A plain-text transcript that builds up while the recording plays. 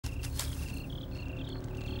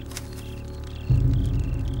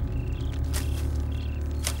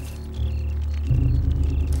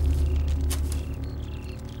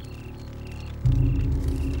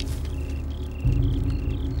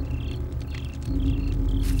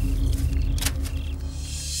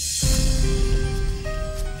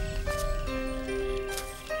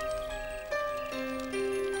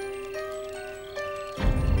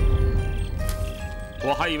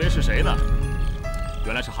我还以为是谁呢，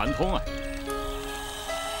原来是韩通啊！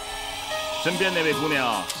身边那位姑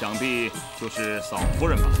娘，想必就是嫂夫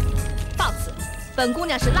人吧？放肆！本姑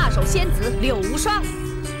娘是辣手仙子柳无双。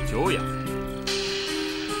久仰。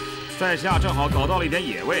在下正好搞到了一点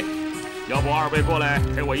野味，要不二位过来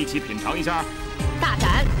陪我一起品尝一下？大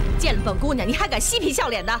胆！见了本姑娘，你还敢嬉皮笑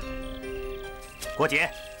脸的？国姐，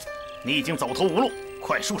你已经走投无路，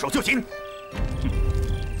快束手就擒！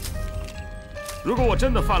 如果我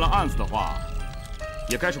真的犯了案子的话，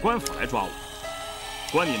也该是官府来抓我，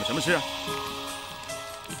关你们什么事？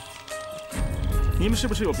你们是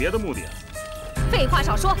不是有别的目的啊？废话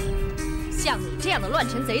少说，像你这样的乱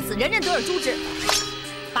臣贼子，人人得而诛之。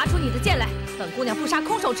拔出你的剑来，本姑娘不杀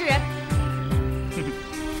空手之人。哼哼。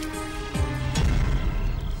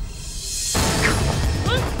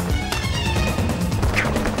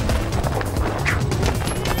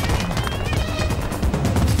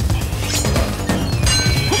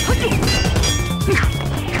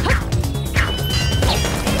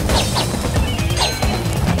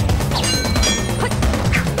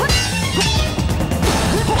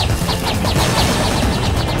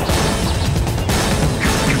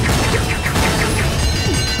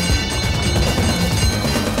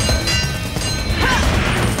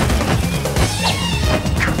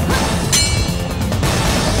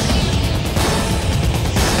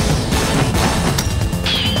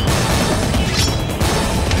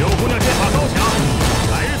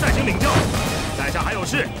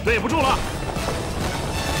 对不住了，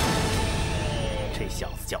这小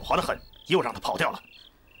子狡猾得很，又让他跑掉了。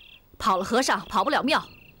跑了和尚跑不了庙。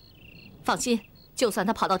放心，就算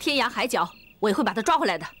他跑到天涯海角，我也会把他抓回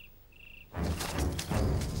来的。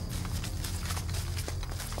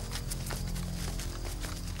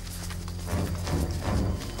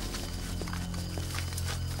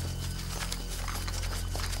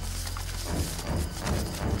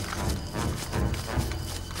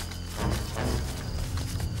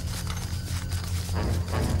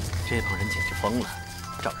这帮人简直疯了，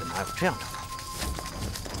找人哪有这样找的？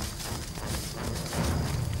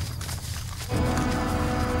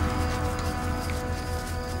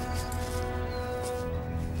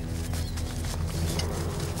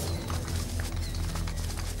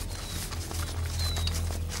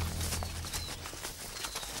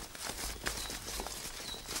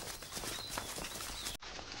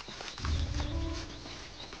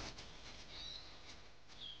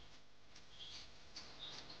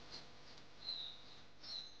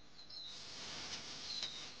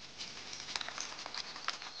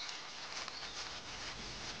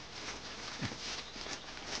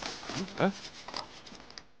哎，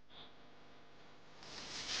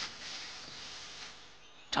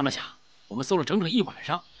张大侠，我们搜了整整一晚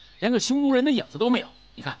上，连个匈奴人的影子都没有。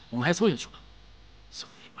你看，我们还搜下去了，搜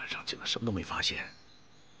一晚上竟然什么都没发现，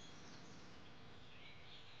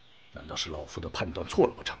难道是老夫的判断错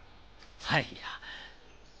了不成？哎呀，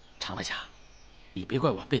常大侠，你别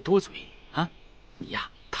怪晚辈多嘴啊！你呀，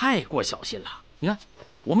太过小心了。你看，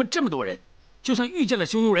我们这么多人。 就算遇见了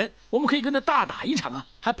匈奴人，我们可以跟他大打一场啊，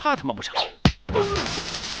还怕他们不成？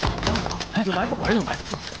哎，有埋伏，果然有埋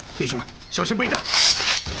伏！弟兄们，小心被弹！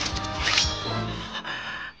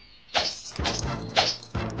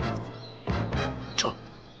撤！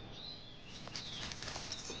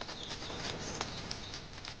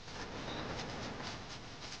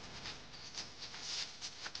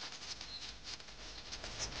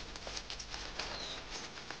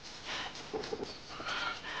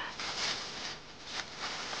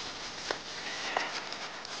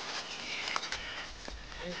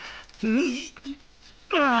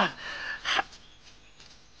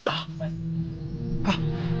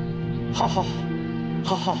好，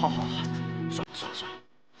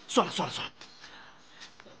算了，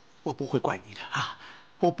我不会怪你的啊，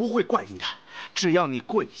我不会怪你的，只要你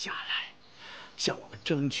跪下来，向我们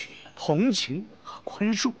争取同情和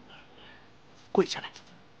宽恕，跪下来，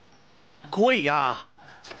跪呀！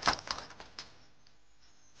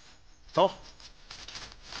走。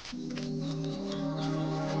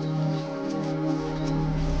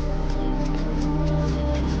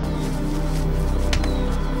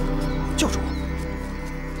 教主，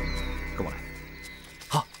跟我来。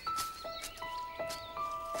好。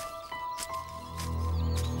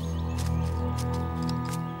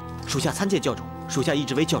属下参见教主，属下一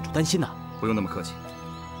直为教主担心呐。不用那么客气，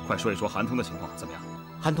快说一说韩通的情况怎么样？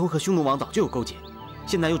韩通和匈奴王早就有勾结，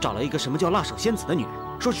现在又找了一个什么叫辣手仙子的女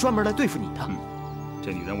人，说是专门来对付你的。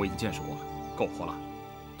这女人我已经见识过了，够活了。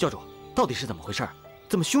教主，到底是怎么回事？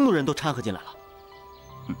怎么匈奴人都掺和进来了？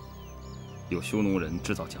有匈奴人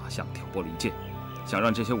制造假象，挑拨离间，想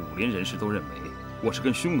让这些武林人士都认为我是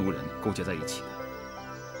跟匈奴人勾结在一起的。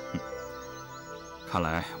看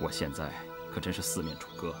来我现在可真是四面楚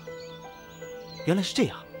歌。原来是这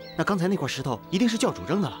样，那刚才那块石头一定是教主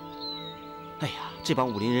扔的了。哎呀，这帮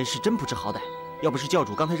武林人士真不知好歹，要不是教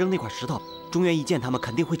主刚才扔那块石头，中原一见他们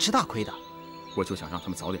肯定会吃大亏的。我就想让他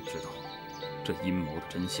们早点知道这阴谋的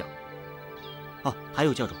真相。哦，还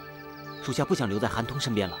有教主，属下不想留在韩通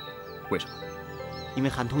身边了。为什么？因为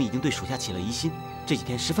韩通已经对属下起了疑心，这几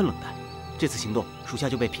天十分冷淡。这次行动，属下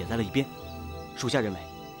就被撇在了一边。属下认为，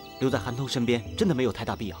留在韩通身边真的没有太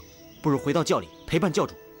大必要，不如回到教里陪伴教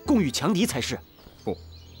主，共御强敌才是。不，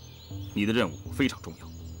你的任务非常重要。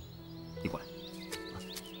你过来。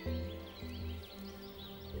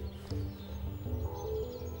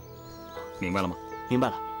明白了吗？明白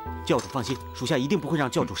了。教主放心，属下一定不会让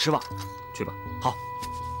教主失望。去吧。好。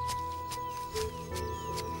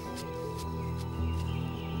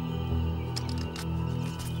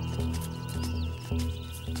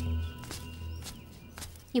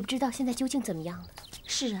也不知道现在究竟怎么样了。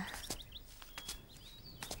是啊。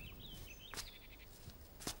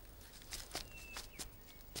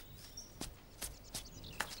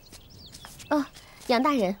哦，杨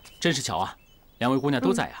大人，真是巧啊，两位姑娘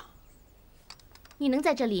都在啊。你能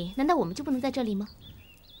在这里，难道我们就不能在这里吗？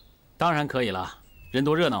当然可以了，人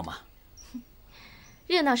多热闹嘛。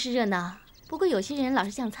热闹是热闹，不过有些人老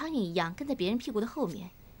是像苍蝇一样跟在别人屁股的后面，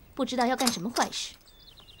不知道要干什么坏事。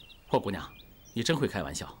霍姑娘，你真会开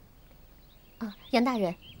玩笑。杨大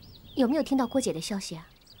人，有没有听到郭姐的消息啊？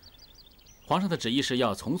皇上的旨意是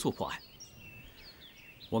要从速破案。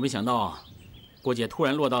我没想到，郭姐突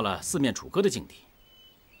然落到了四面楚歌的境地。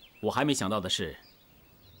我还没想到的是，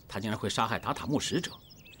她竟然会杀害达塔木使者，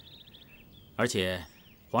而且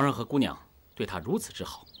皇上和姑娘对她如此之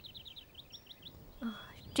好。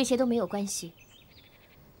这些都没有关系，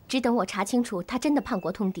只等我查清楚他真的叛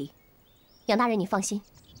国通敌。杨大人，你放心，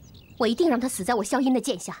我一定让他死在我萧音的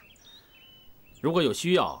剑下。如果有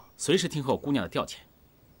需要，随时听候姑娘的调遣。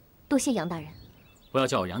多谢杨大人。不要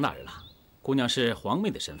叫我杨大人了，姑娘是皇妹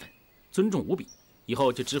的身份，尊重无比，以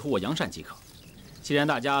后就直呼我杨善即可。既然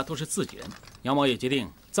大家都是自己人，杨某也决定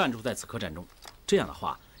暂住在此客栈中，这样的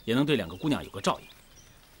话也能对两个姑娘有个照应。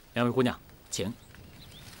两位姑娘，请。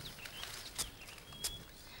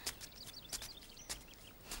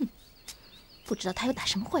不知道他又打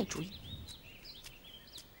什么坏主意。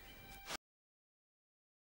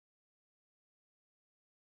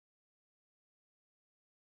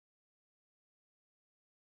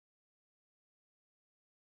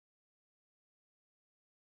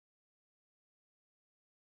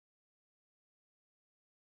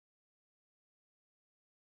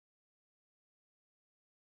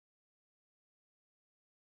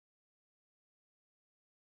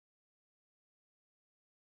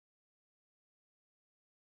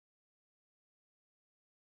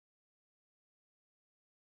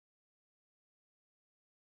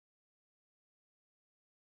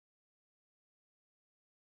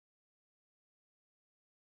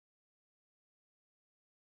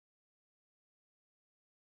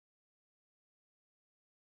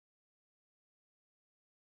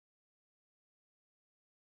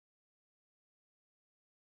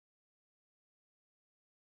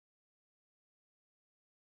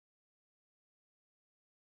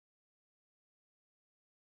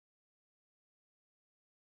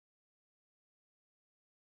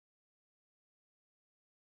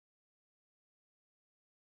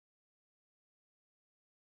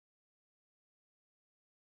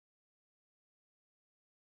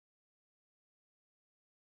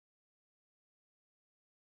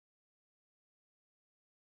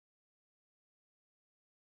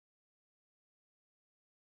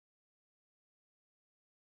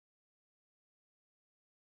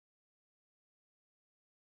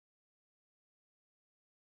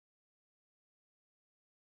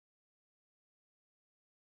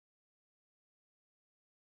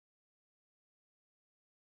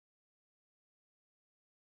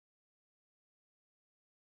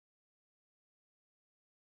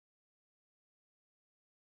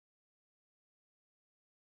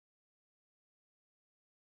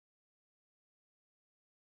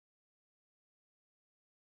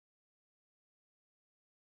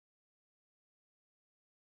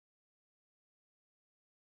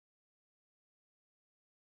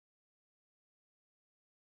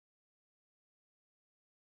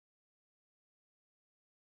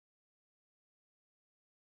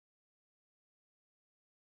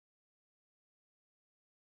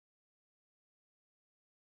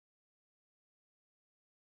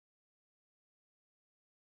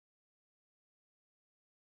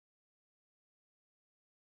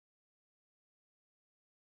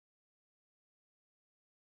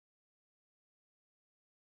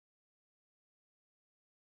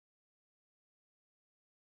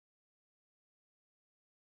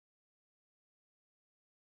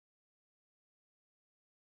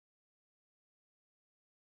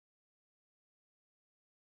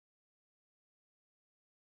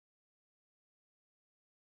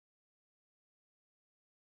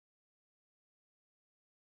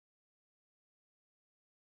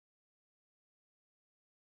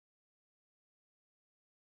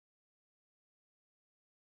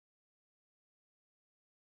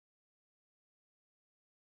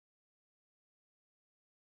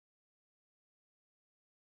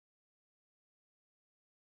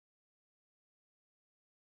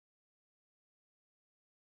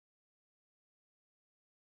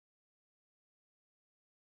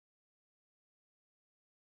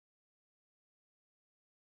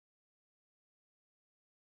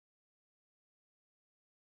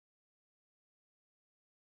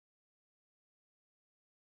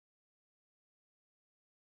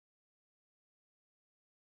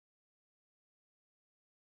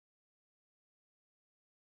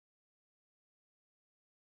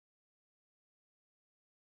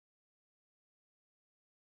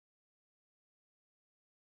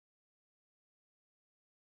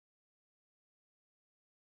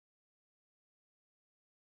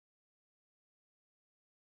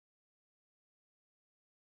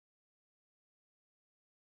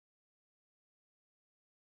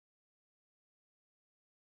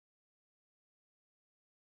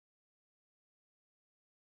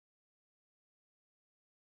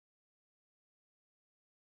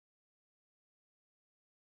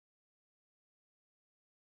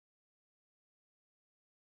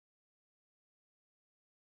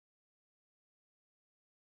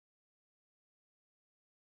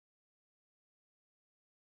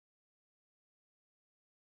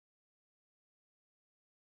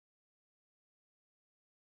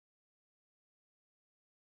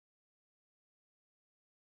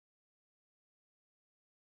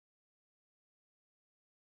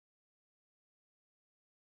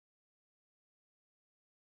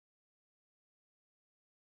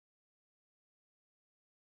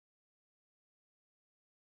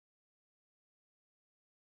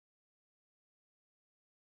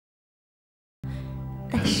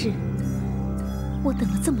但是我等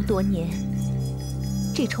了这么多年，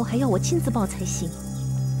这仇还要我亲自报才行。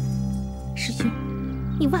师兄，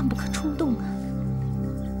你万不可冲动啊！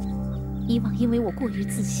以往因为我过于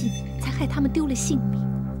自信，才害他们丢了性命。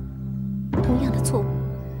同样的错误，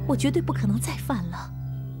我绝对不可能再犯了。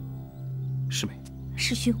师妹，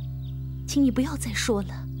师兄，请你不要再说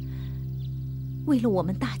了。为了我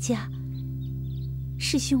们大家，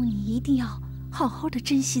师兄你一定要好好的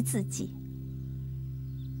珍惜自己。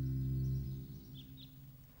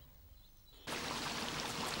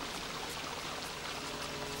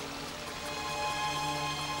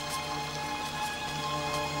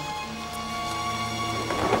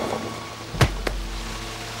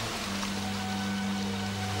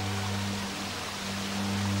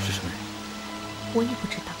我也不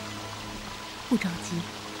知道，不着急，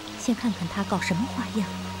先看看他搞什么花样。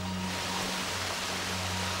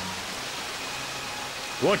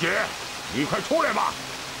国姐，你快出来吧！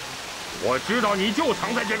我知道你就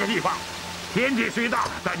藏在这个地方。天地虽大，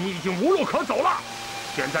但你已经无路可走了。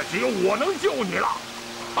现在只有我能救你了！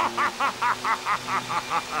哈哈哈哈哈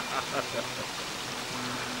哈！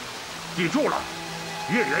记住了，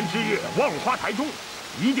月圆之夜，万花台中，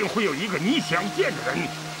一定会有一个你想见的人。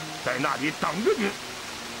在那里等着你。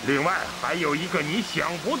另外还有一个你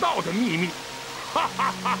想不到的秘密，哈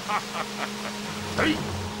哈哈哈哈！哎，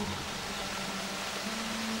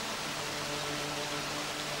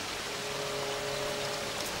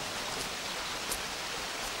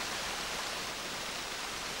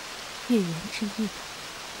月圆之夜，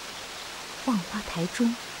万花台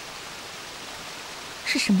中，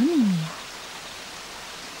是什么秘密啊？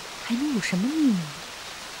还能有什么秘密？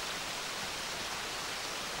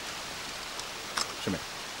师妹，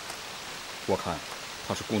我看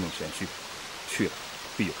他是故弄玄虚，去了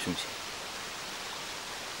必有凶险。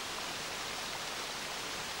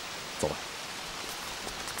走吧。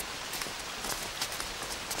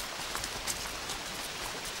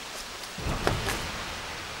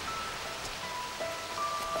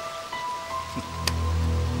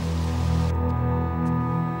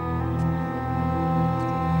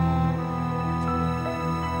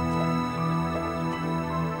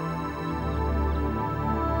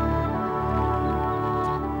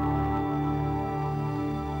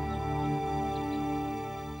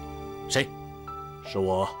谁？是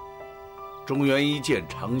我，中原一剑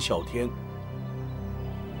常啸天。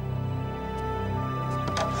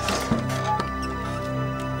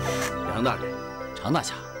杨大人，常大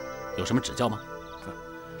侠，有什么指教吗？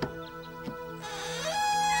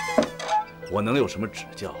我能有什么指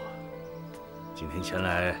教啊？今天前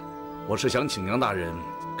来，我是想请杨大人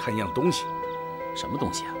看一样东西。什么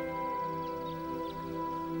东西啊？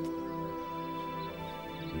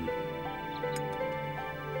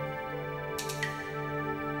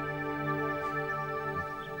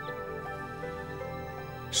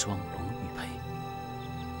双龙玉佩，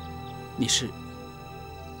你是？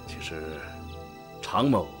其实，常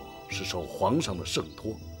某是受皇上的圣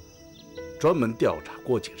托，专门调查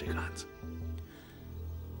郭姐这个案子。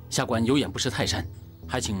下官有眼不识泰山，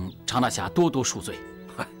还请常大侠多多恕罪。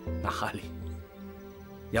嗨，那哈里，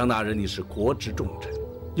杨大人你是国之重臣，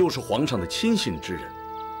又是皇上的亲信之人。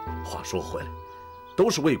话说回来，都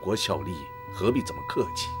是为国效力，何必这么客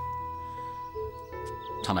气？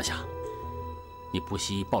常大侠。你不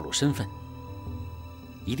惜暴露身份，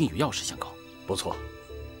一定与要事相告。不错，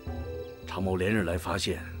常某连日来发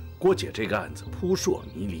现郭姐这个案子扑朔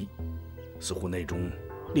迷离，似乎内中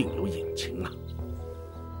另有隐情啊。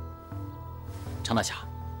常大侠，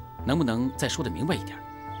能不能再说得明白一点？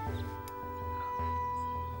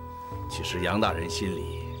其实杨大人心里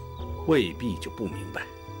未必就不明白。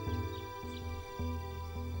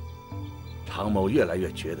常某越来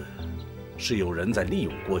越觉得，是有人在利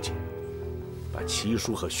用郭姐。把齐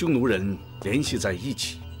叔和匈奴人联系在一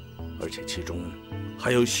起，而且其中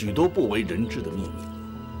还有许多不为人知的秘密，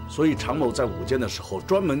所以常某在午间的时候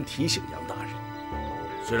专门提醒杨大人，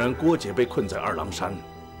虽然郭姐被困在二郎山，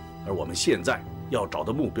而我们现在要找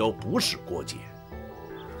的目标不是郭姐，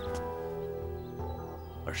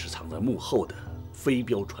而是藏在幕后的飞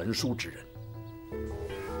镖传书之人。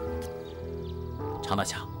常大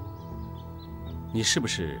侠，你是不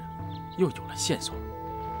是又有了线索？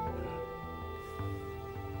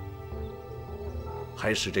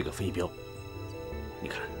还是这个飞镖，你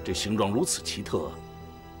看这形状如此奇特，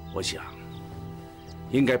我想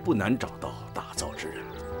应该不难找到打造之人。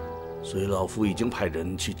所以老夫已经派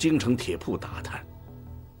人去京城铁铺打探，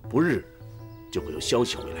不日就会有消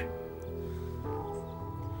息回来。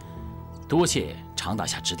多谢常大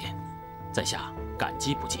侠指点，在下感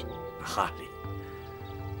激不尽。哈里，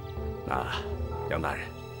那杨大人，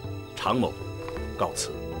常某告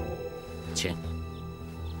辞。请。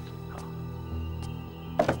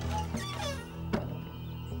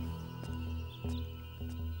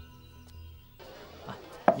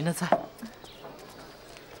您的菜。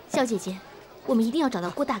萧姐姐，我们一定要找到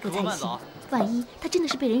郭大哥才行。万一他真的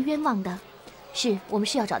是被人冤枉的，是我们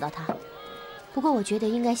是要找到他。不过我觉得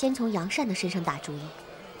应该先从杨善的身上打主意。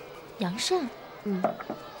杨善？嗯。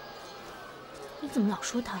你怎么老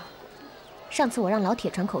说他？上次我让老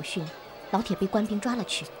铁传口讯，老铁被官兵抓了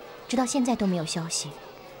去，直到现在都没有消息。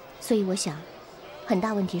所以我想，很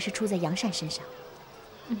大问题是出在杨善身上。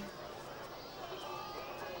嗯。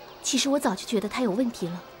其实我早就觉得他有问题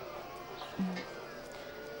了。嗯。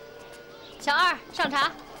小二，上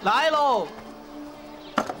茶。来喽。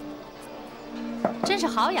真是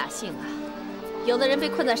好雅兴啊！有的人被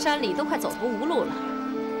困在山里，都快走投无路了，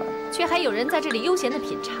却还有人在这里悠闲地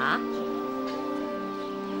品茶。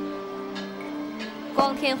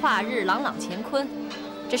光天化日，朗朗乾坤，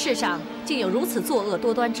这世上竟有如此作恶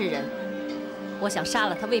多端之人。我想杀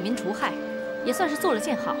了他，为民除害，也算是做了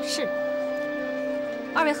件好事。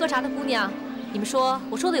二位喝茶的姑娘，你们说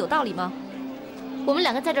我说的有道理吗？我们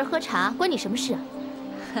两个在这儿喝茶，关你什么事啊？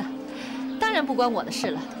当然不关我的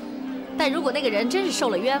事了。但如果那个人真是受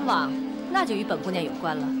了冤枉，那就与本姑娘有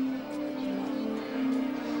关了。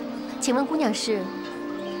请问姑娘是？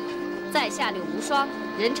在下柳无双，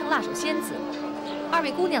人称辣手仙子。二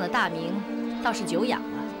位姑娘的大名倒是久仰了。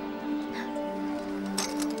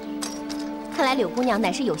看来柳姑娘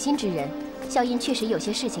乃是有心之人，萧音确实有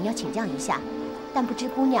些事情要请教一下，但不知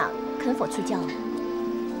姑娘肯否赐教呢？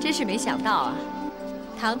真是没想到啊！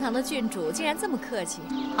堂堂的郡主竟然这么客气。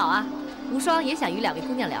好啊，无双也想与两位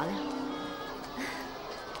姑娘聊聊。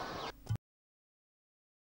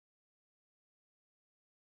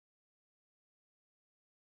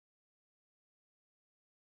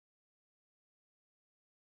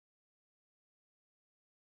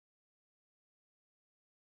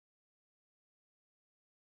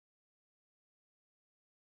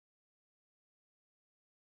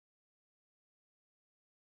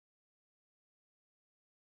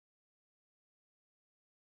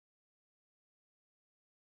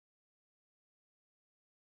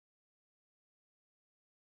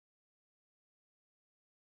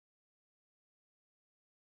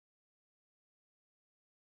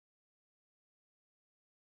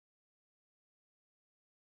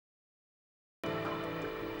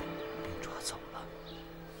走了。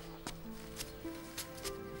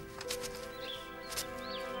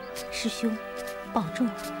师兄，保重。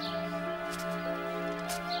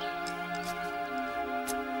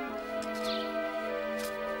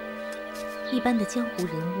一般的江湖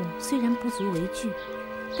人物虽然不足为惧，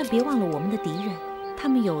但别忘了我们的敌人，他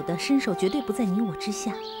们有的身手绝对不在你我之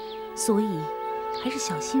下，所以还是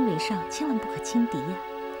小心为上，千万不可轻敌呀。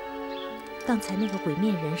刚才那个鬼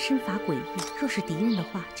面人身法诡异，若是敌人的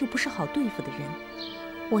话，就不是好对付的人。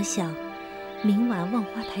我想，明晚万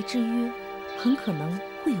花台之约，很可能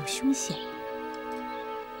会有凶险。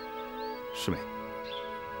师妹，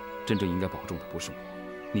真正应该保重的不是我，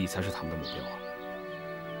你才是他们的目标啊！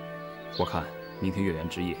我看明天月圆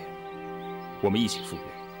之夜，我们一起赴约，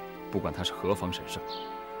不管他是何方神圣，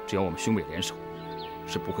只要我们兄妹联手，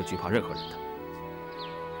是不会惧怕任何人的。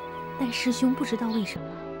但师兄不知道为什么。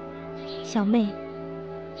小妹，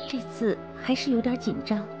这次还是有点紧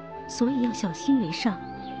张，所以要小心为上。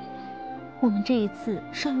我们这一次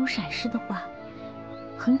稍有闪失的话，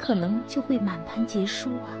很可能就会满盘皆输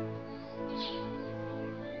啊！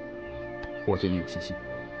我对你有信心。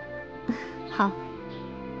好，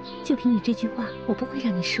就凭你这句话，我不会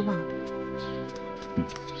让你失望的。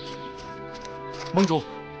盟主，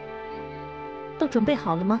都准备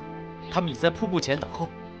好了吗？他们已在瀑布前等候。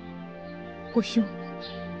郭兄。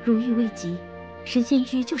如遇危急，神仙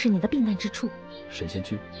居就是你的避难之处。神仙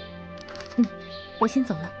居？我先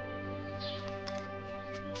走了。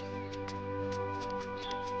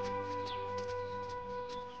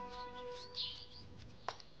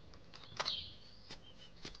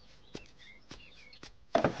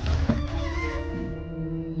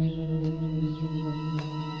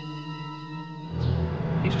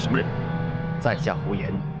你是什么人？在下胡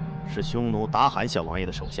言，是匈奴达罕小王爷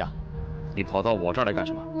的手下。你跑到我这儿来干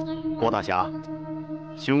什么？郭大侠，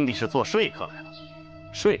兄弟是做说客来了。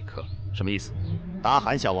说客什么意思？达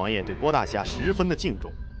罕小王爷对郭大侠十分的敬重，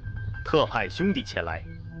特派兄弟前来。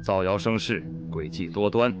造谣生事，诡计多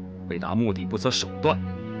端，为达目的不择手段。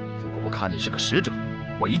如果不看你是个使者，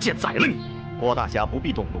我一剑宰了你。郭大侠不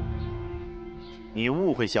必动怒，你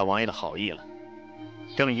误会小王爷的好意了。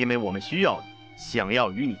正因为我们需要你，想要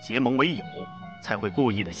与你结盟为友，才会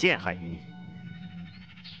故意的陷害于你。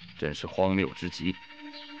真是荒谬之极！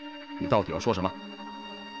你到底要说什么？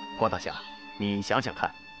郭大侠，你想想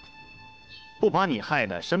看，不把你害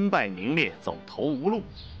得身败名裂、走投无路，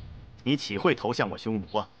你岂会投向我匈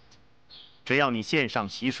奴啊？只要你献上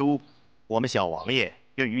檄书，我们小王爷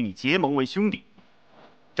愿与你结盟为兄弟。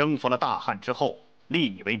征服了大汉之后，立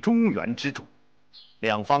你为中原之主，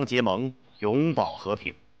两方结盟，永保和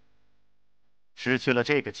平。失去了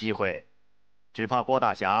这个机会，只怕郭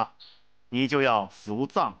大侠，你就要死无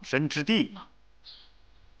葬身之地了。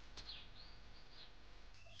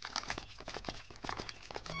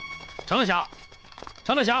常大侠，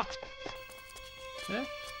常大侠，哎，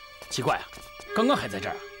奇怪啊，刚刚还在这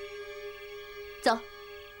儿啊。走，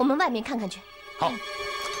我们外面看看去。好。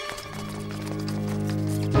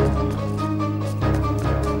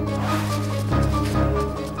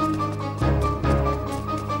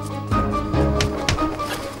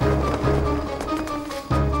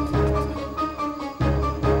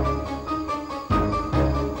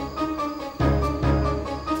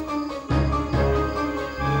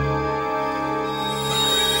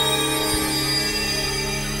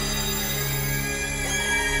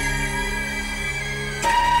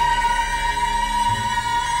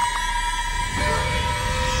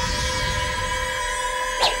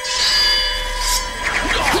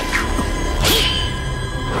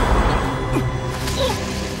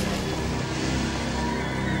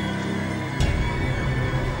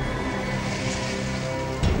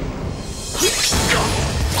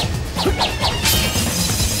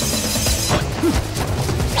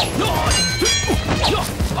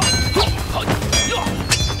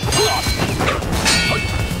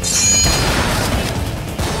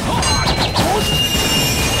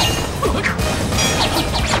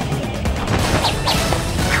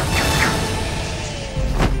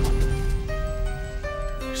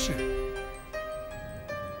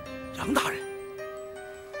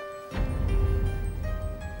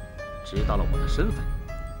知道了我的身份，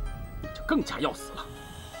你就更加要死了。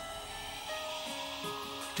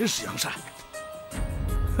真是杨善，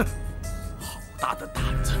哼，好大的胆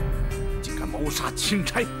子，竟敢谋杀钦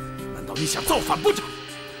差！难道你想造反不成？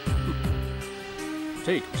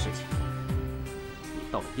这种事情，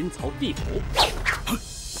你到了阴曹地府。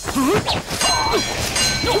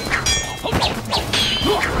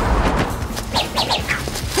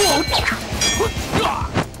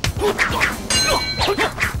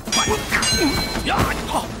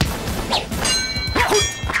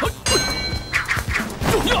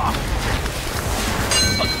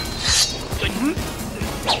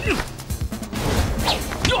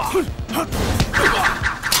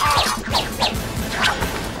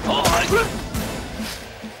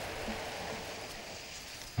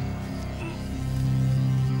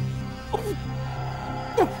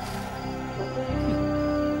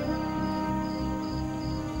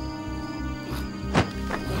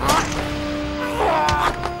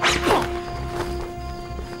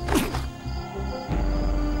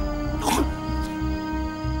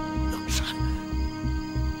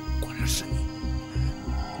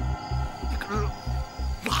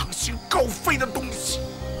高飞的东西，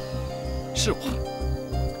是我，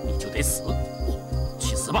你就得死，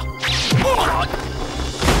去死吧！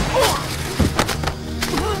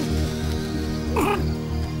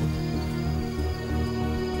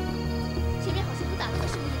前面好像有打斗的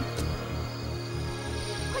声音，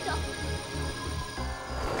快走！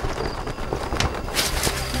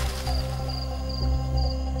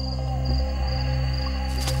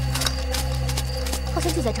好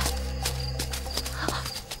像就在这儿。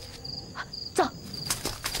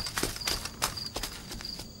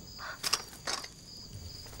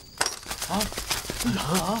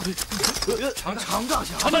 常大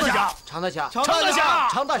侠，常大侠，常大侠，常大侠，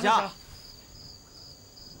常大侠。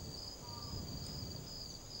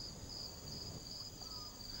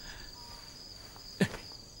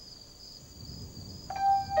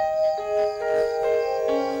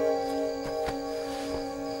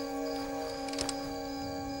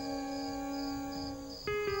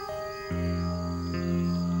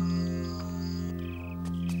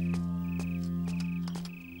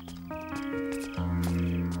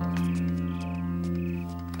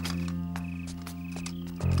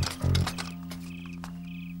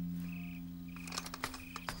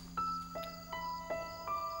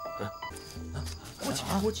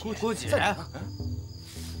郭姐，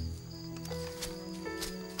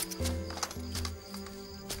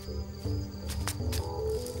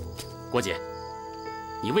郭姐，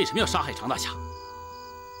你为什么要杀害常大侠？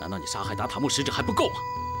难道你杀害达塔木使者还不够吗？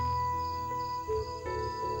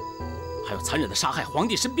还要残忍地杀害皇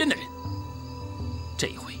帝身边的人。这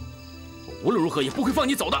一回，我无论如何也不会放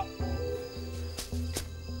你走的。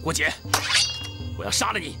郭姐，我要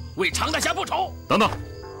杀了你，为常大侠报仇！等等，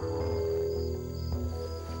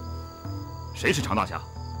谁是常大侠？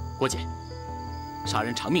郭姐，杀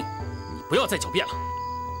人偿命，你不要再狡辩了。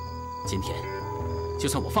今天，就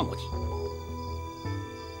算我放过你，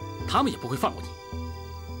他们也不会放过你。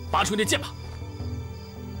拔出你的剑吧。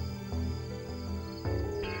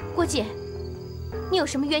郭姐，你有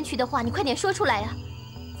什么冤屈的话，你快点说出来呀，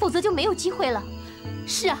否则就没有机会了。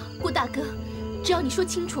是啊，郭大哥，只要你说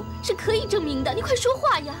清楚，是可以证明的。你快说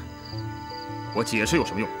话呀！我解释有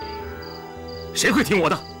什么用？谁会听我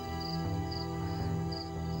的？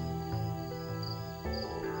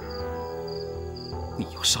你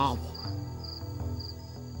要杀我？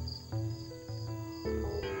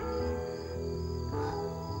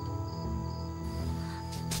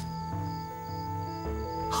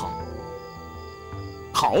好，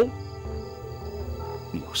好，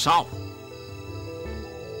你要杀我，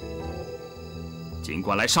尽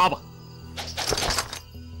管来杀吧！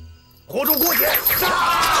活捉郭姐！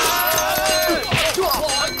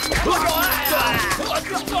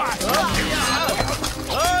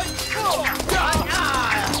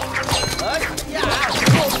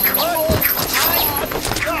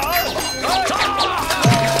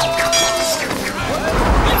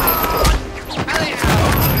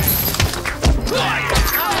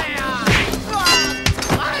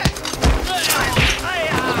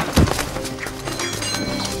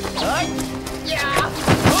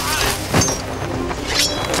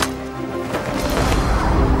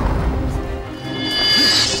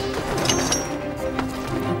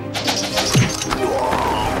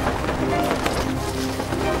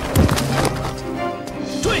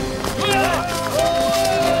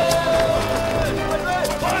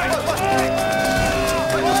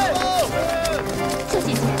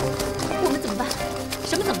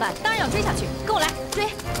当然要追下去，跟我来追！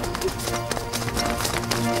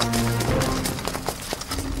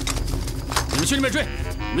你们去那边追，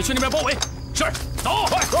你们去那边包围。是，走，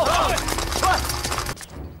快，走，快！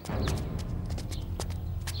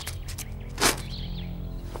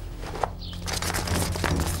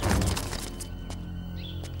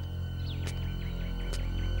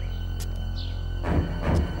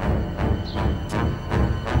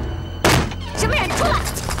什么人出来？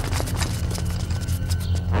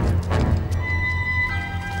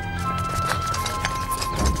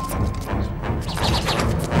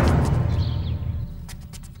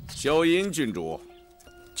小殷郡主，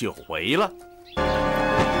久违了。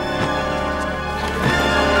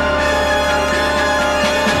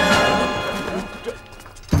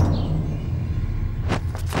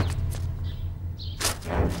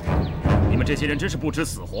你们这些人真是不知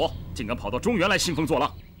死活，竟敢跑到中原来兴风作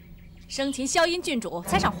浪！生擒萧殷郡主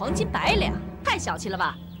才赏黄金100两，太小气了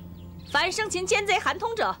吧？凡生擒奸贼韩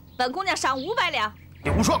通者，本姑娘赏500两。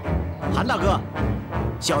你胡说！韩大哥，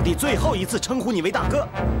小弟最后一次称呼你为大哥。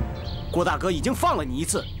郭大哥已经放了你一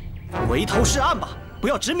次，回头是岸吧，不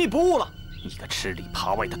要执迷不悟了。你个吃里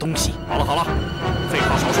扒外的东西！好了好了，废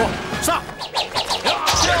话少说，上！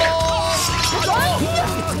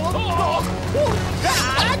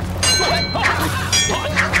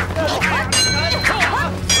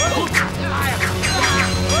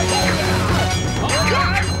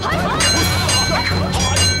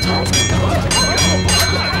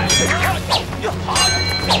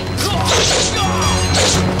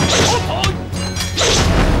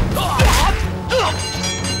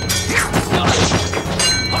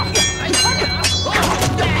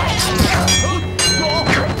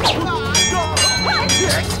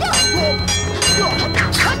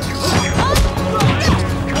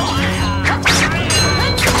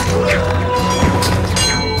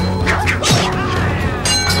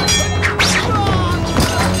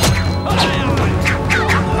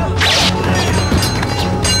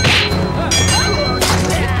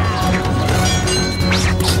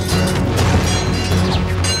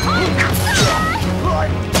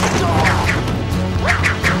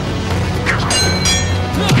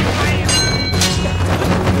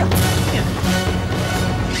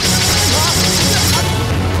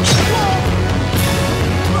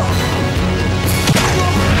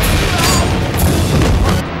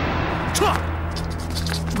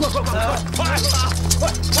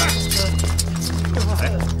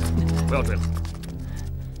不要追了，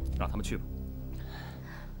让他们去吧。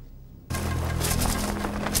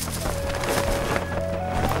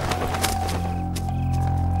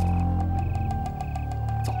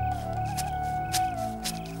走。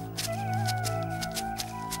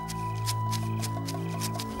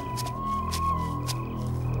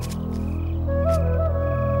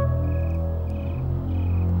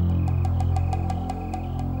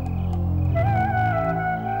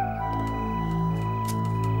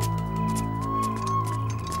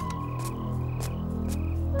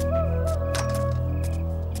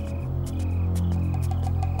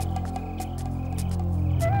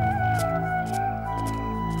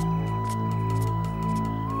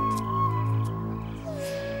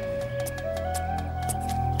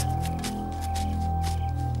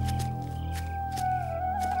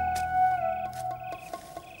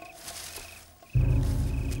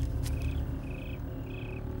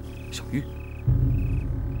玉。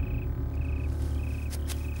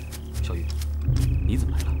小玉，你怎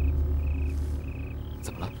么来了？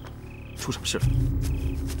怎么了？出什么事了？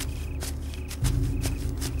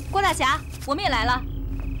郭大侠，我们也来了。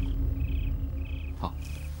好。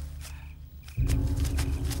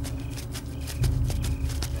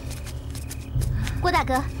郭大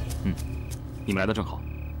哥。你们来的正好。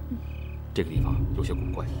这个地方有些古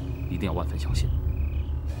怪，一定要万分小心。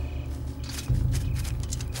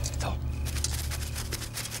走。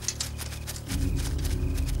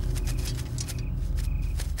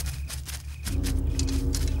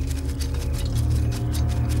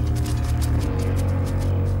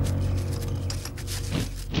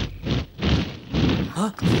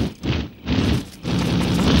啊！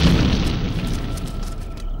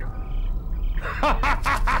哈哈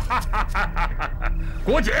哈哈哈哈！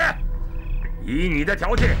国姐，以你的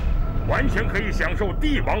条件，完全可以享受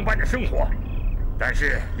帝王般的生活，但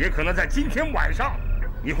是也可能在今天晚上，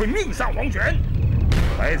你会命丧黄泉。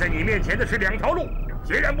摆在你面前的是两条路，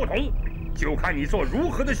截然不同，就看你做如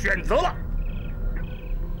何的选择了。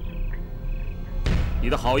你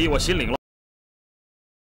的好意我心领了。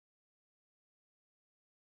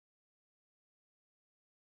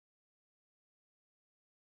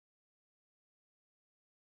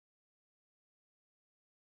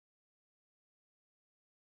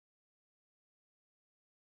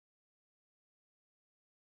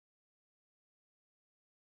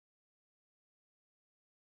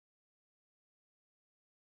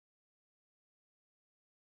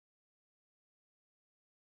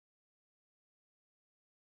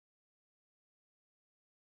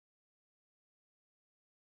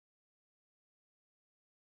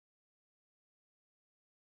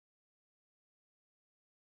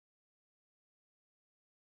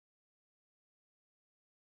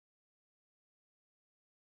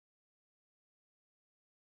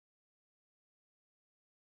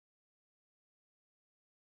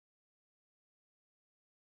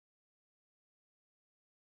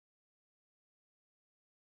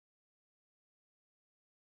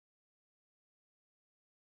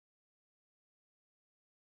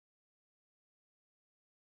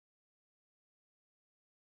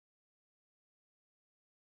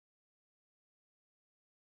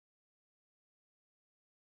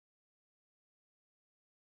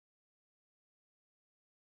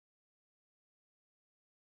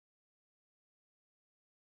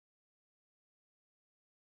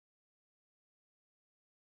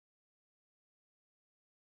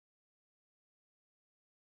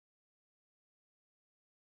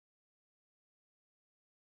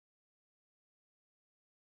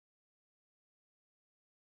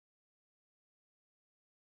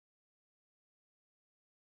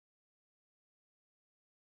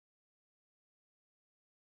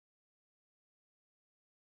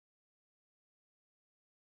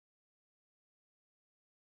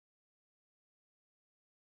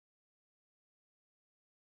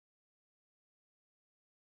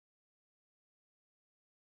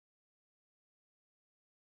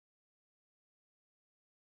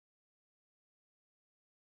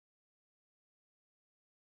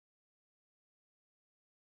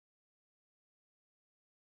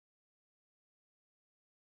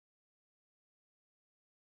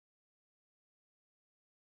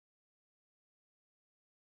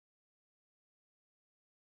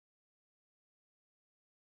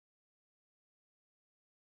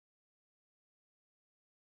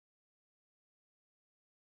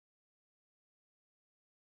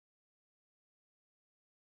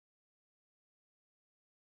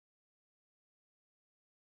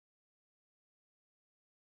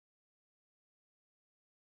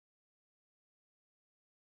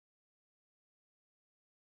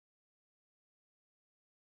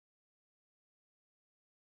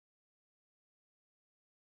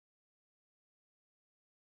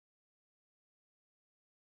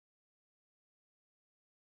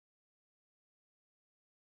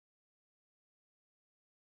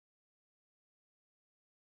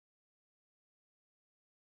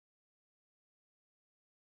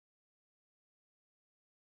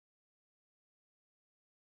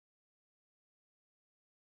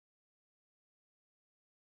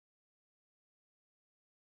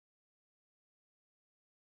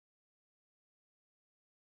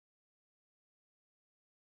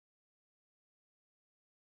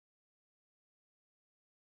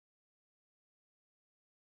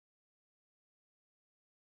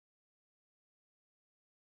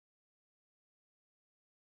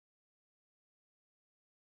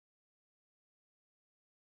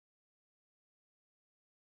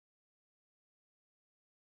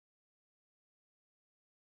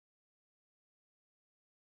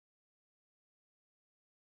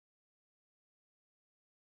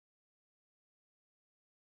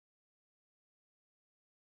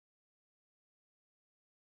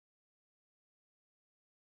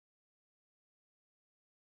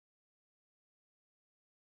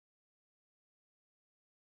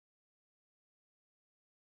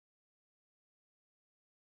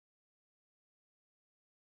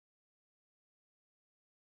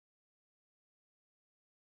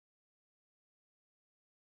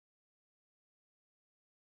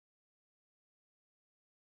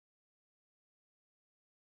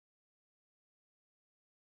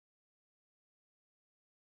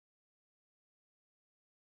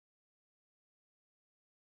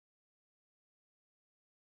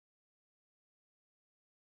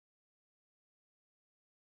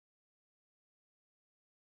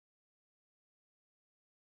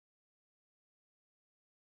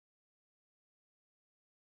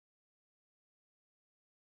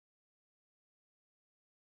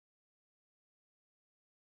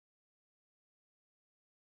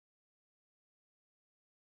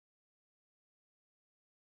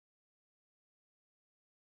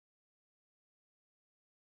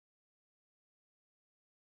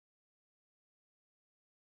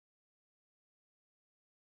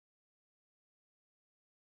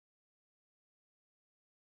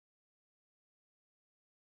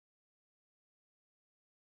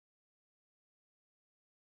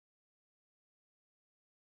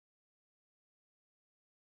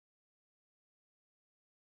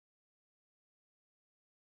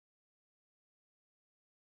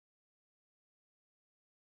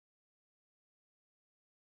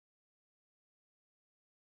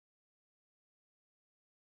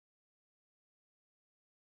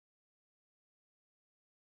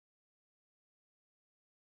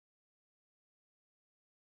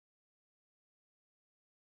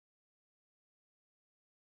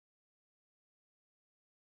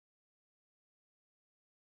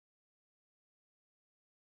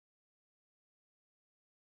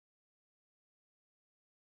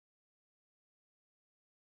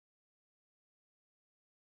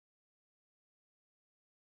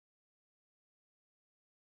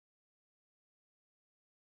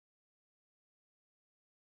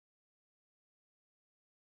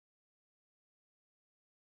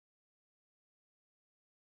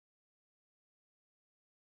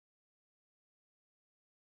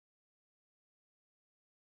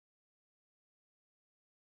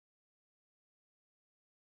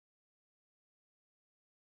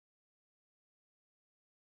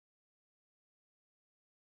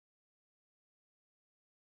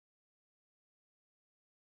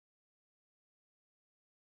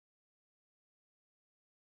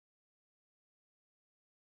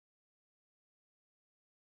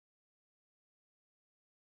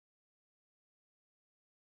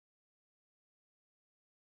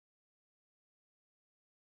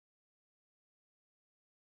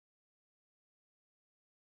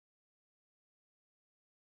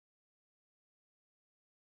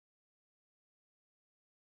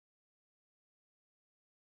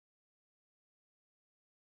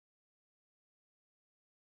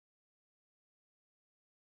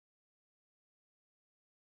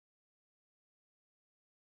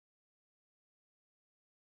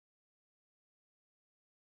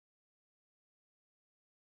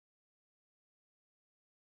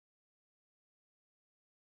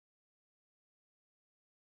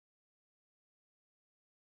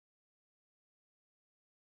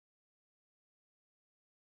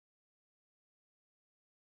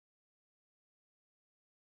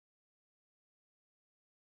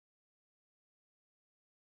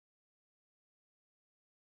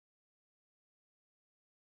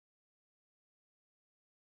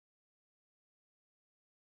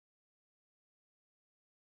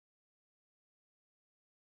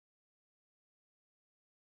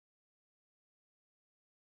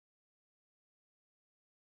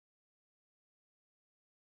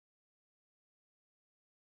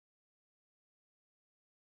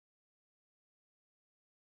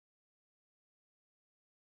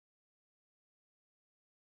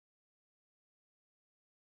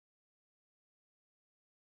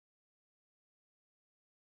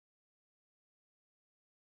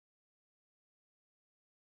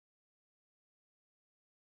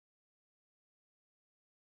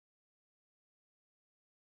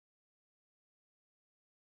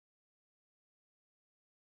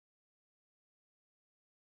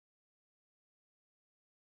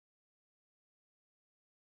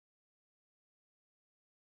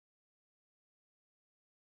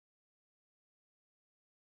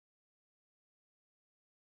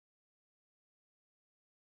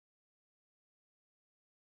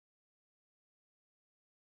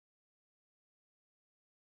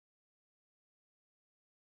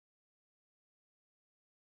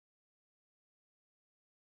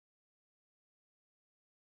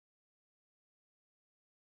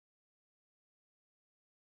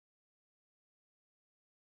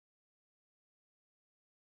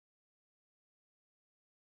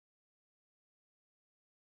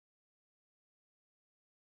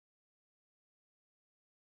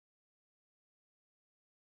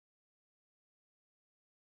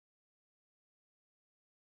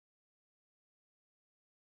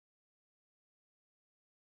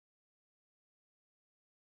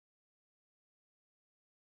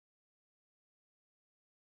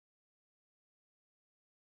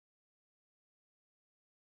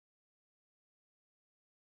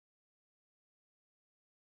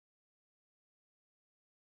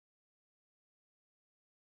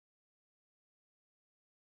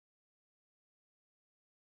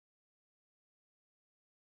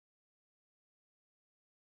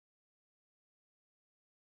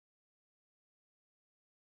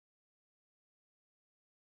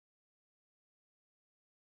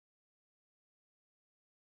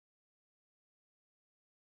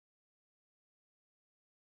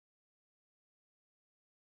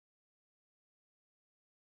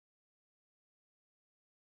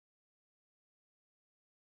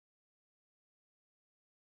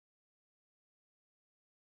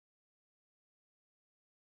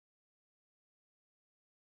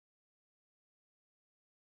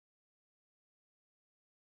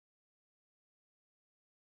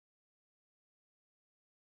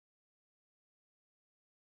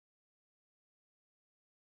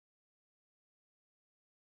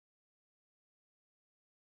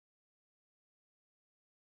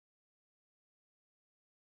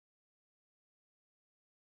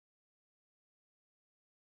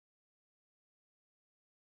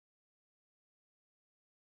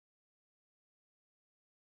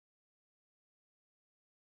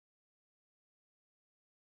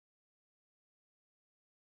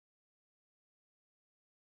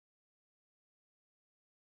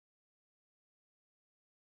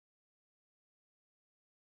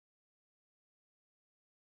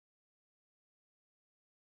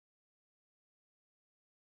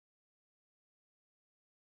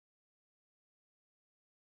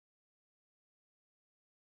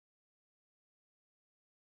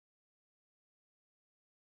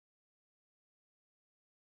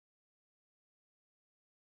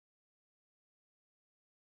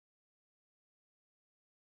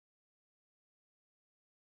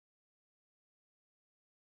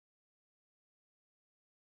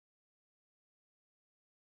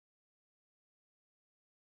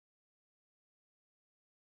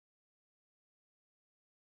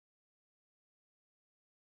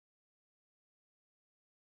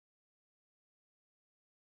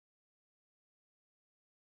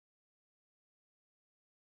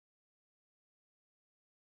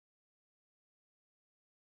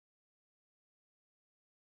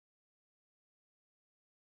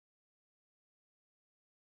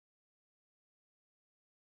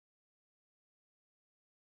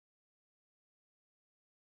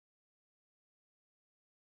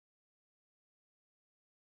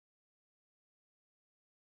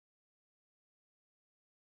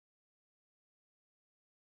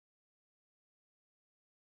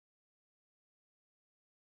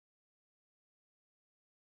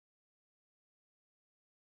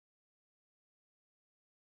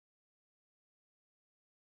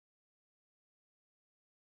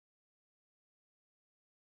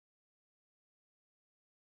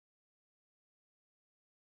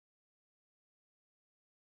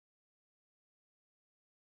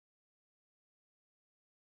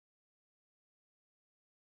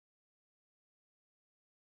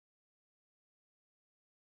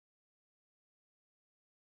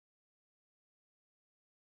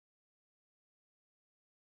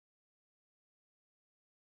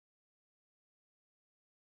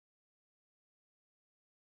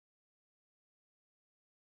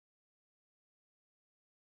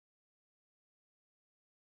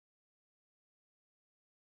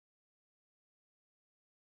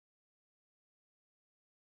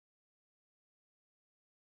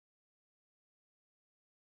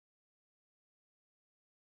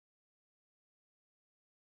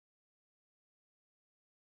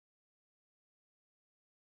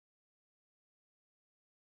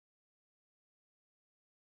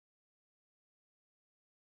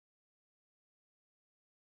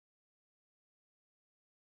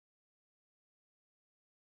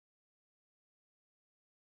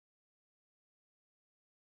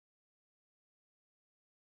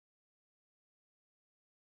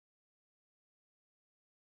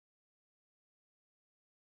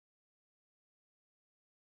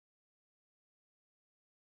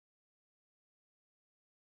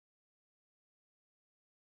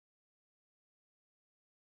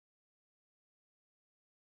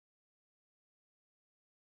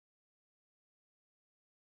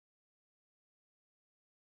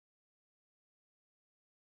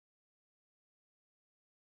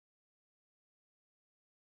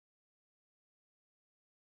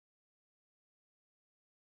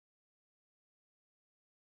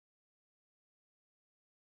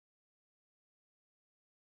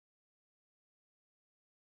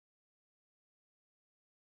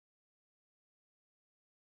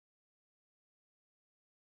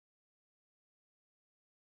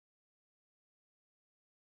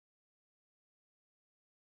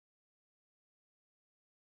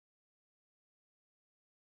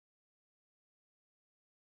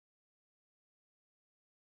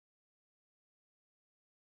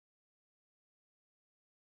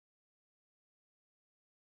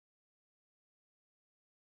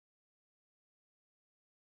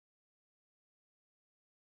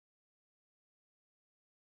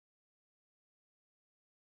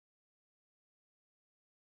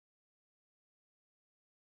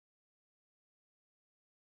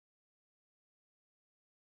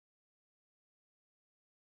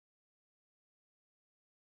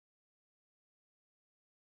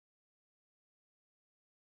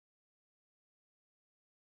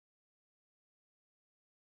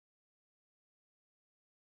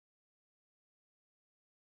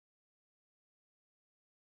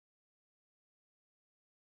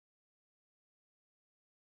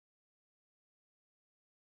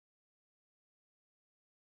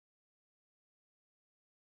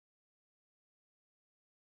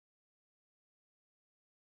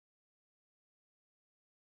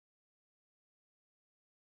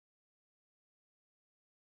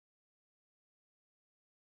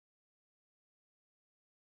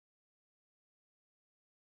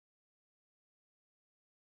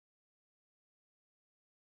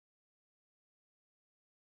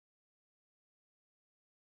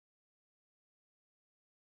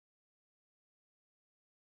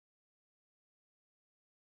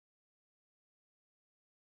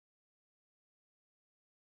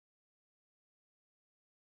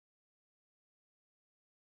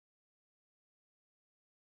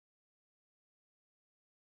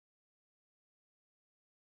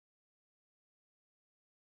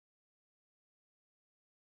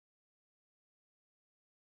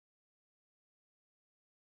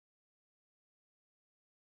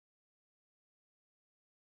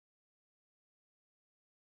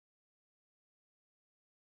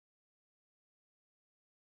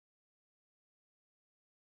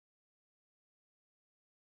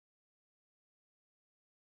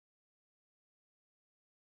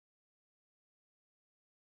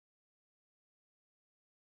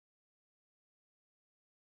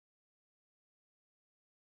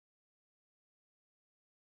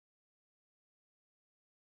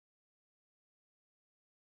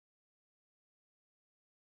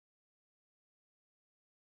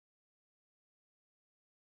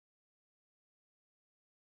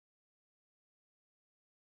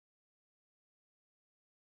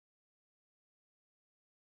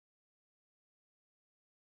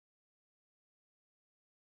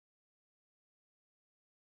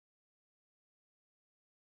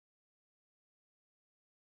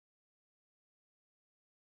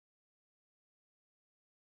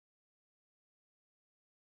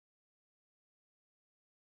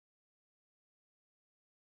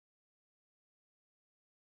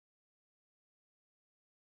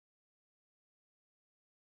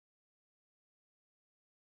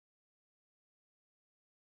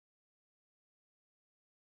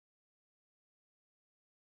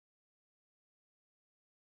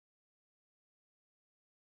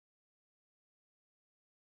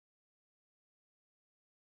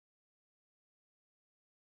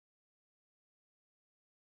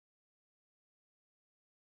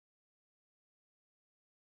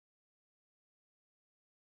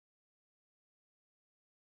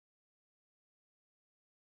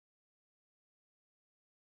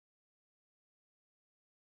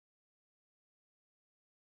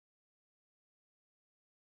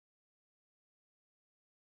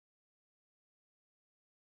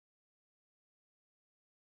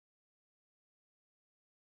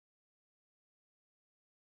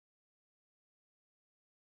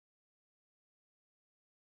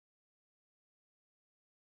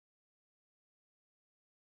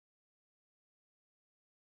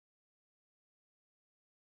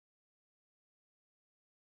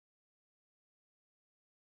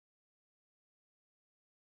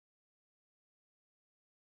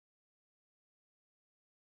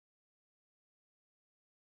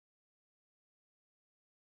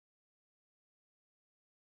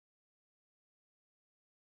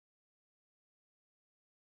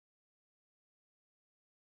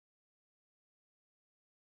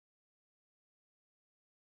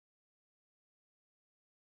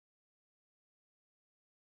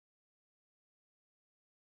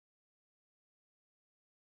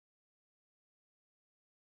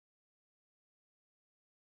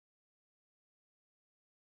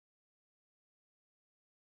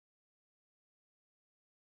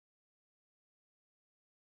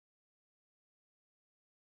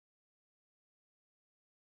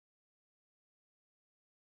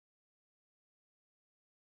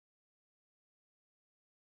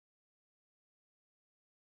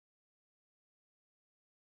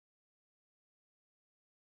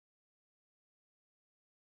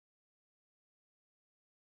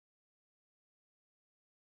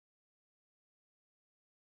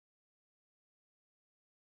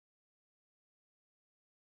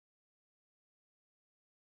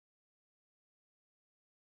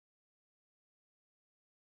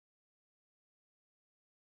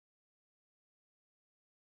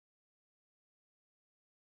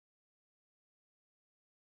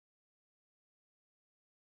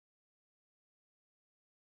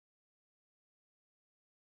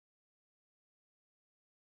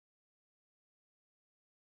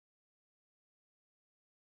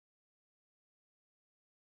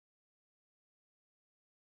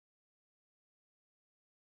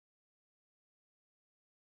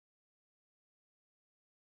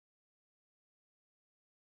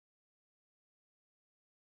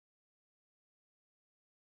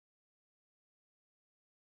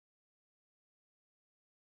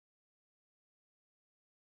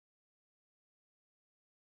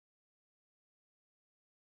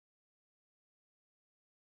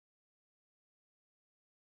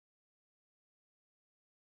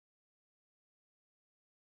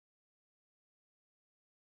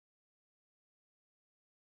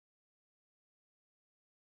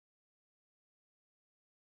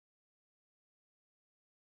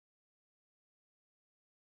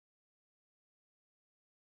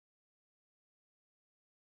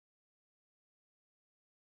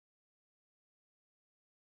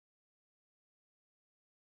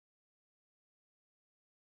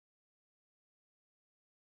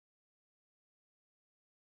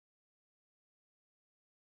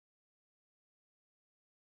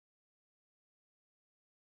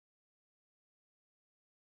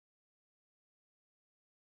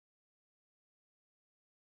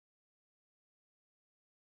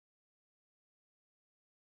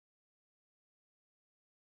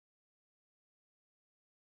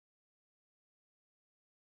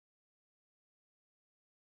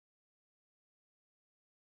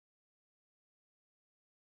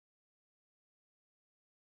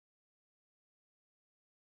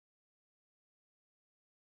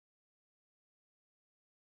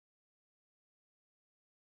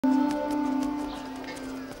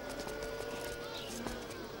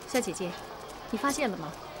小姐姐，你发现了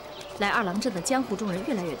吗？来二郎镇的江湖中人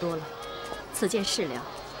越来越多了。此件事了，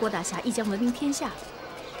郭大侠亦将闻名天下。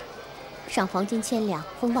赏黄金千两，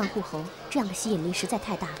封万户侯，这样的吸引力实在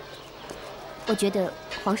太大了。我觉得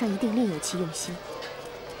皇上一定另有其用心。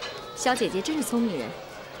小姐姐真是聪明人，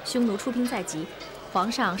匈奴出兵在即，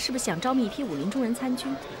皇上是不是想招募一批武林中人参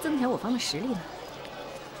军，增强我方的实力呢？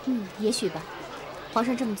也许吧。皇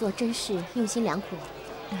上这么做真是用心良苦。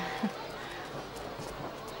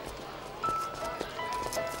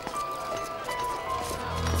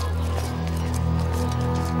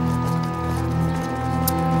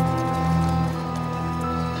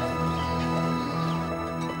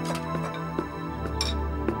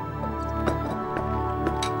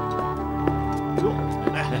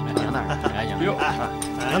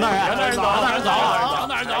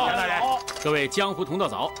各位江湖同道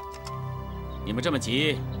早！你们这么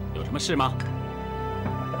急，有什么事吗？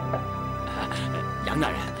杨大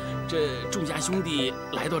人，这众家兄弟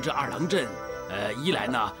来到这二郎镇，一来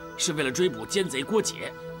呢是为了追捕奸贼郭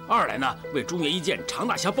解，二来呢为中原一剑常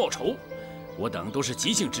大侠报仇。我等都是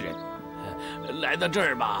急性之人，来到这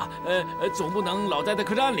儿吧，总不能老待在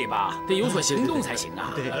客栈里吧，得有所行动才行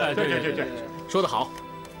啊！对，说得好。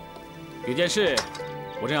有件事，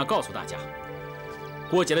我正要告诉大家。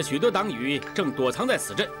郭解的许多党羽正躲藏在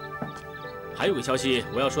此镇。还有个消息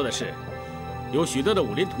我要说的是，有许多的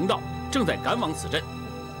武林同道正在赶往此镇，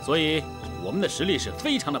所以我们的实力是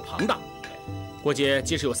非常的庞大。郭解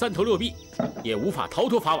即使有3头6臂，也无法逃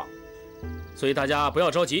脱法网。所以大家不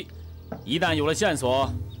要着急，一旦有了线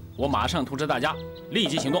索，我马上通知大家立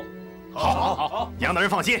即行动。好，杨大人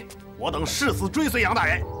放心，我等誓死追随杨大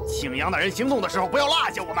人，请杨大人行动的时候不要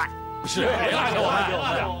落下我们。是，别落下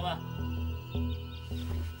我们。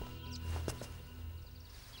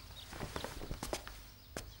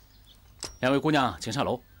两位姑娘，请上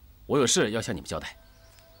楼，我有事要向你们交代。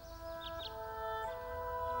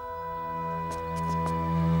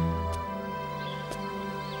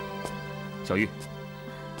小玉，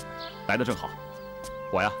来的正好，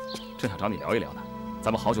我呀正想找你聊一聊呢。咱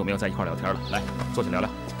们好久没有在一块聊天了，来，坐下聊聊。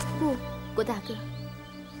不，郭大哥，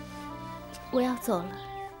我要走了，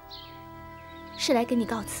是来跟你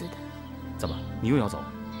告辞的。怎么，你又要走？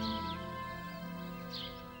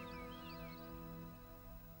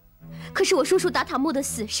可是我叔叔达塔木的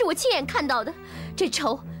死是我亲眼看到的，这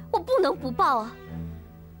仇我不能不报啊！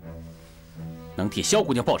能替萧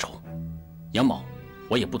姑娘报仇，杨某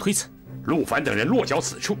我也不推辞。陆凡等人落脚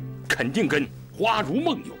此处，肯定跟花如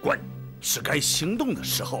梦有关，是该行动的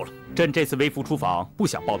时候了。朕这次微服出访，不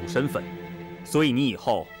想暴露身份，所以你以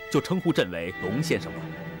后就称呼朕为龙先生吧。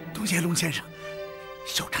龙先生，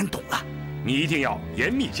小禅懂了。你一定要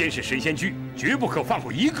严密监视神仙居，绝不可放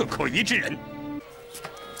过一个可疑之人。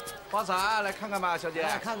花伞，来看看吧，小姐。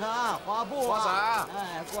来看看花布。花伞，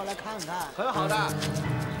哎，过来看看。很好的，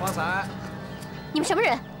花伞。你们什么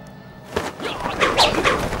人？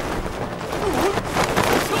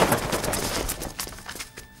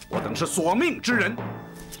我等是索命之人。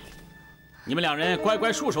你们2人乖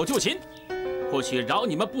乖束手就擒，或许饶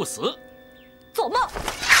你们不死。做梦！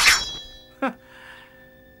哼！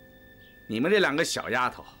你们这2个小丫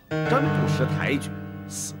头真不识抬举，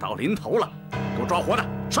死到临头了，给我抓活的，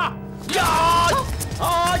上！呀！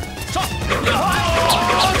啊！上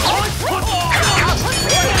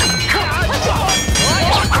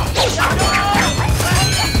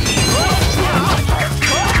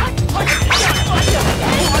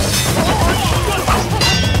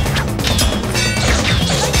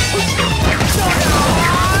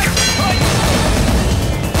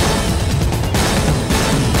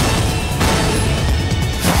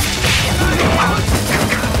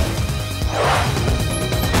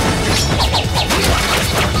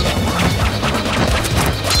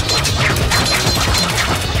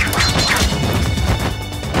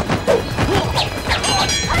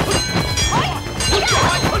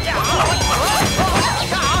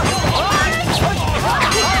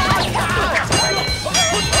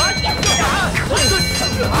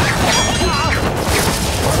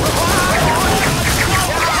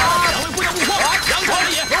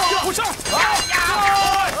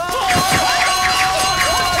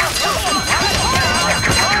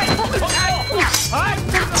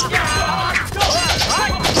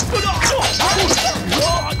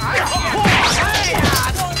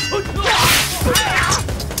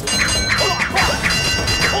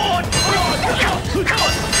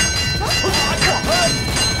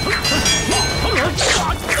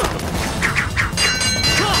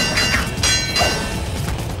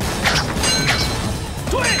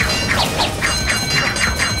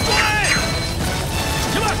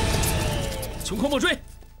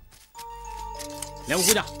！2位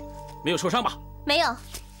姑娘，没有受伤吧？没有。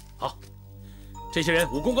好，这些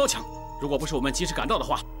人武功高强，如果不是我们及时赶到的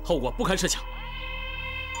话，后果不堪设想。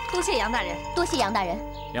多谢杨大人，多谢杨大人。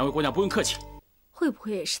两位姑娘不用客气。会不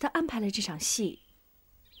会是他安排了这场戏，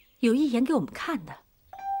有意演给我们看的？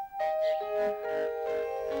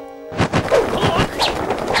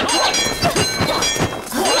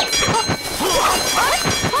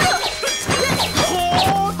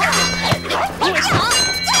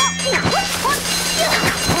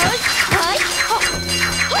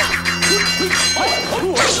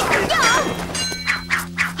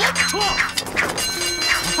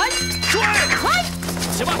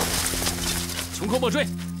行吧，穷寇莫追。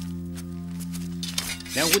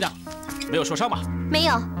两位姑娘，没有受伤吧？没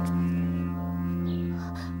有。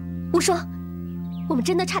无双，我们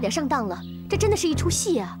真的差点上当了，这真的是一出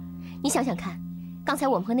戏啊！你想想看，刚才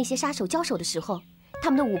我们和那些杀手交手的时候，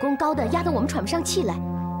他们的武功高的压得我们喘不上气来。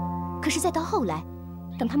可是再到后来，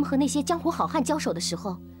等他们和那些江湖好汉交手的时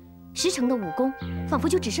候，10成的武功仿佛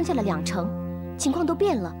就只剩下了2成，情况都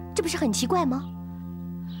变了，这不是很奇怪吗？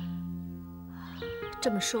这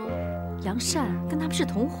么说，杨善跟他们是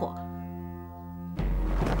同伙。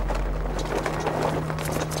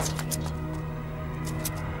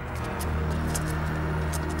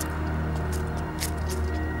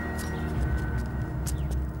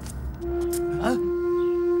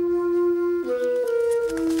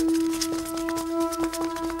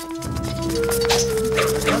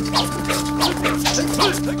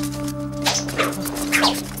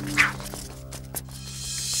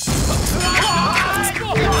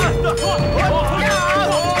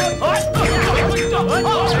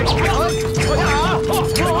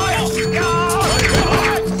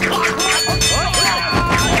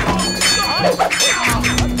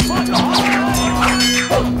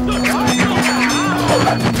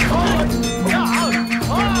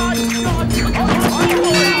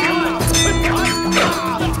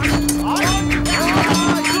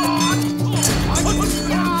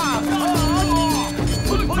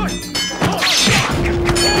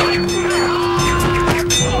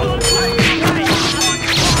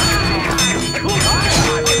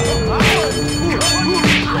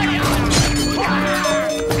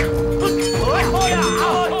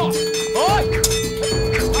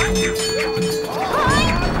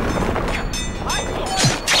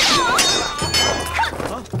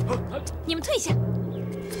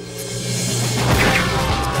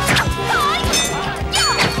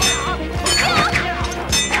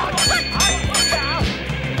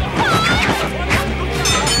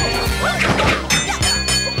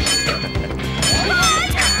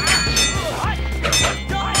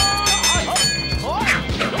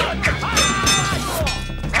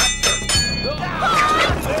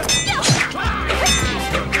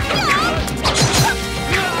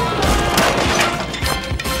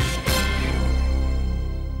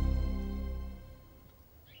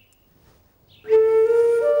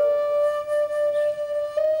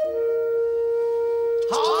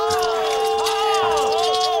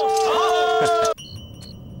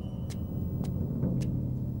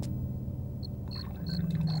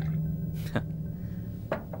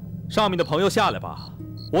上面的朋友下来吧，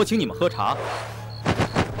我请你们喝茶。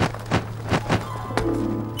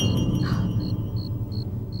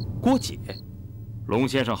郭姐，龙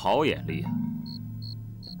先生好眼力啊！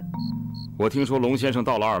我听说龙先生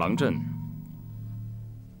到了二郎镇，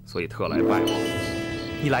所以特来拜访。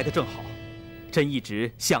你来的正好，朕一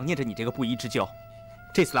直想念着你这个布衣之交，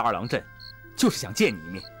这次来二郎镇，就是想见你一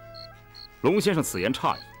面。龙先生此言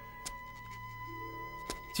差矣。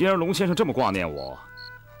既然龙先生这么挂念我，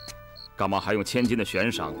干嘛还用千金的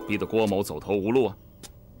悬赏逼得郭某走投无路啊？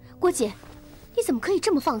郭姐，你怎么可以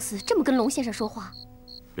这么放肆，这么跟龙先生说话？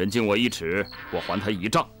人敬我1尺，我还他1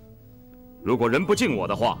丈。如果人不敬我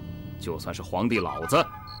的话，就算是皇帝老子，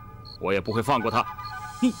我也不会放过他。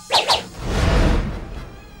你，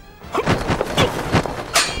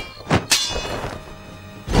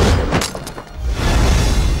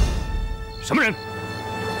什么人？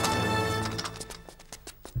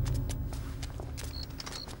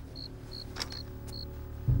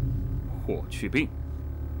霍去病、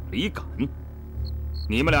李敢，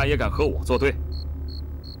你们俩也敢和我作对？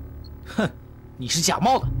哼，你是假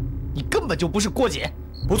冒的，你根本就不是郭姐。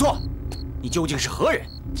不错，你究竟是何人，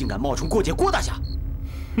竟敢冒充郭姐郭大侠？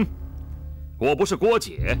哼，我不是郭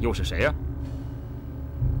姐，又是谁呀？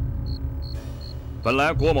本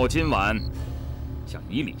来郭某今晚想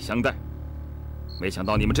以礼相待，没想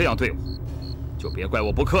到你们这样对我，就别怪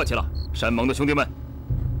我不客气了。山盟的兄弟们，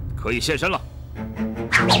可以现身了。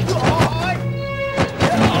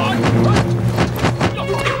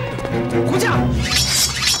护驾！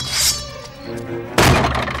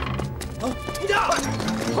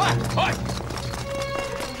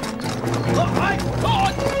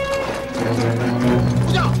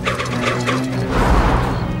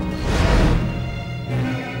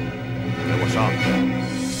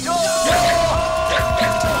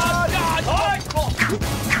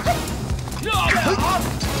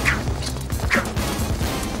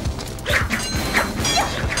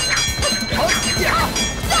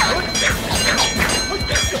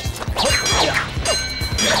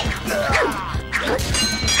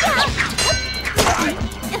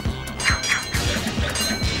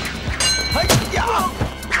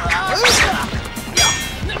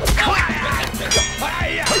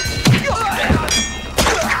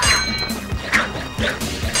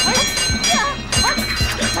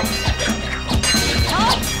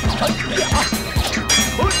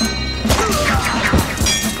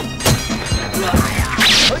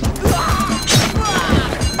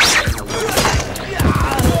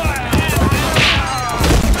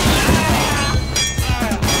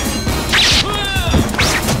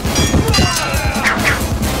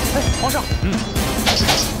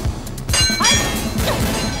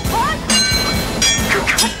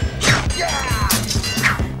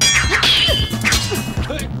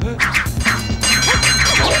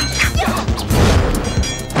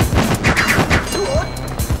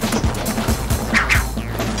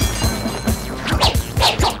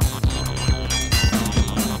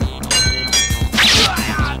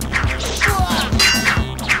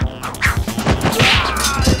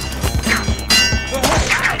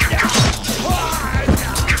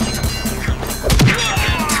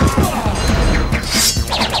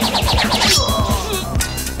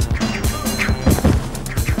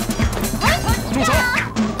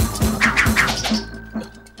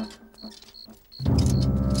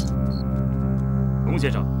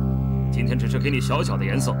先生，今天只是给你小小的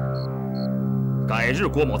颜色，改日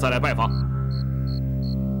郭某再来拜访。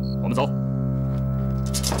我们走。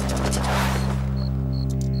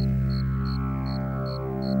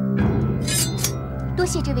多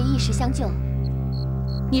谢这位义士相救。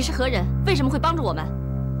你是何人？为什么会帮助我们？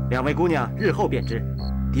两位姑娘日后便知。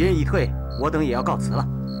敌人已退，我等也要告辞了。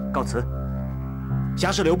告辞。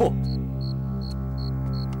侠士留步。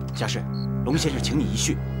侠士，龙先生请你一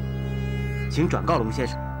叙。 请转告龙先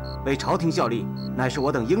生，为朝廷效力乃是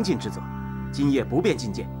我等应尽之责，今夜不便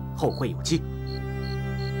觐见，后会有期。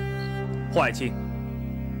华爱卿，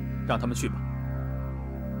让他们去吧。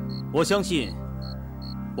我相信，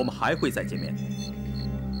我们还会再见面。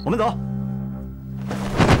我们走。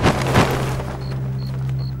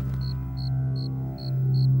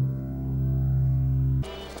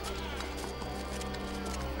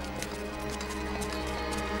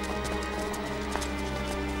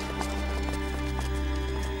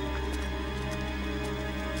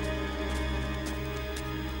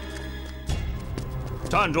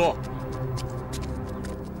站住！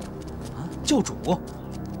教主，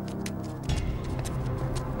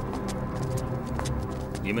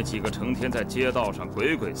你们几个成天在街道上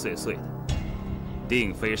鬼鬼祟祟的，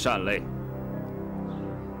定非善类。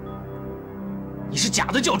你是假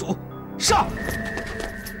的教主，上！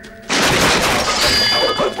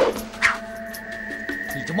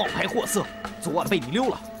你这冒牌货色，昨晚被你溜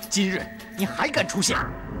了，今日你还敢出现？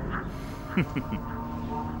哼哼哼。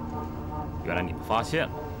 原来你们发现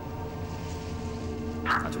了，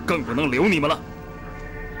那就更不能留你们了。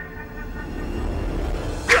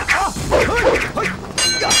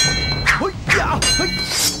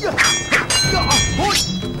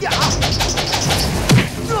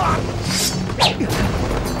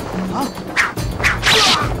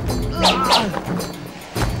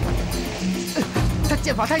他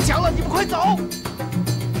剑法太强了，你们快走！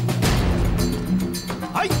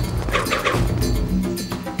哎！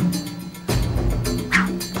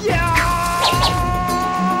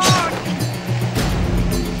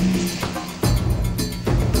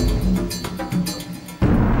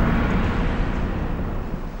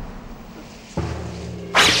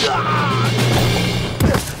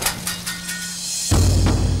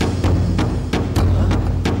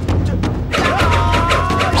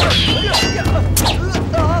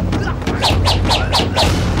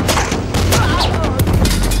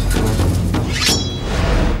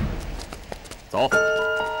 走。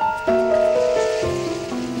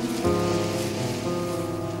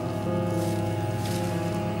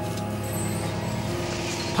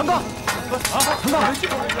唐刚，唐刚，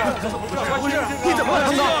你怎么了，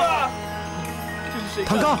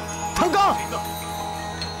唐刚？唐刚，唐刚！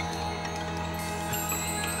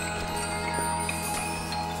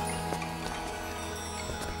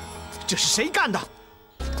这是谁干的？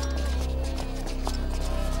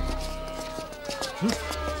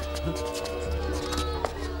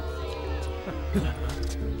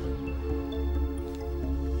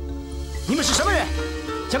们是什么人？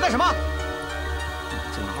想干什么？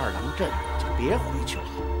进了二郎镇就别回去了，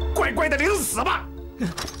乖乖的领死吧！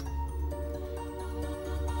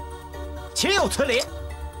岂有此理！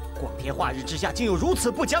光天化日之下，竟有如此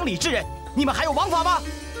不讲理之人！你们还有王法吗？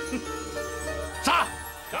杀！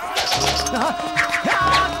啊！